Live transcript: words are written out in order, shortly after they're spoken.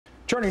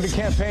Turning to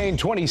campaign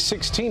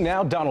 2016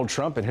 now, Donald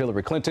Trump and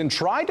Hillary Clinton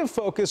tried to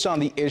focus on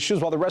the issues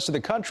while the rest of the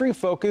country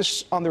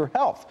focused on their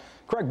health.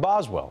 Craig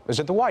Boswell is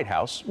at the White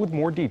House with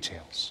more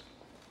details.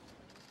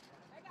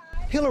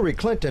 Hillary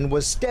Clinton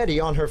was steady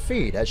on her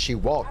feet as she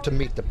walked to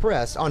meet the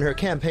press on her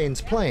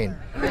campaign's plane.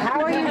 How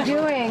are you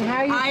doing?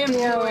 How are you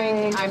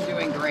doing? I'm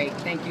doing great.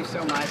 Thank you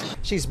so much.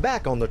 She's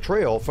back on the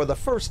trail for the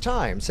first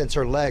time since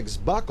her legs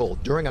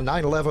buckled during a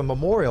 9/11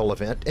 memorial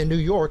event in New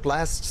York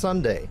last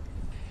Sunday.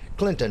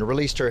 Clinton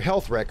released her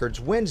health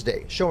records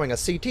Wednesday, showing a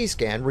CT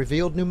scan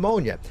revealed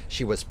pneumonia.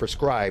 She was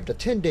prescribed a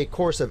 10-day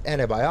course of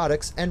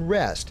antibiotics and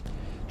rest.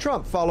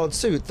 Trump followed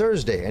suit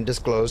Thursday and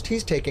disclosed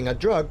he's taking a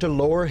drug to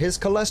lower his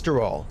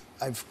cholesterol.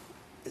 I've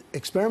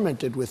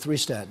experimented with 3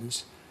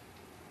 statins,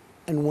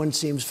 and one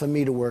seems for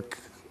me to work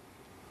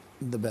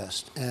the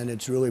best, and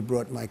it's really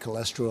brought my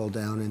cholesterol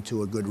down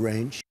into a good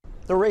range.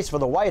 The race for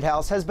the White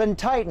House has been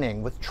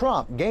tightening, with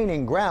Trump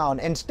gaining ground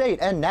in state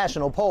and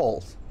national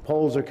polls.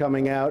 Polls are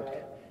coming out.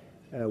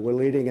 We're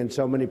leading in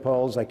so many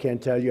polls, I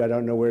can't tell you, I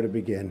don't know where to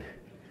begin,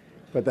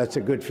 but that's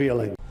a good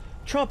feeling.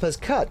 Trump has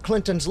cut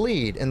Clinton's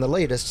lead in the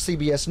latest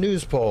CBS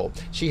News poll.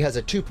 She has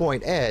a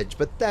 2-point edge,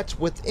 but that's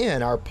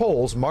within our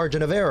poll's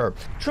margin of error.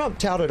 Trump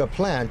touted a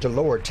plan to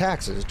lower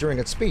taxes during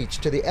its speech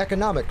to the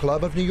Economic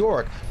Club of New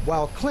York,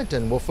 while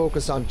Clinton will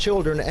focus on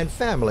children and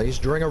families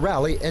during a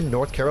rally in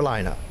North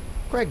Carolina.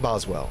 Craig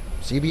Boswell,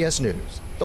 CBS News.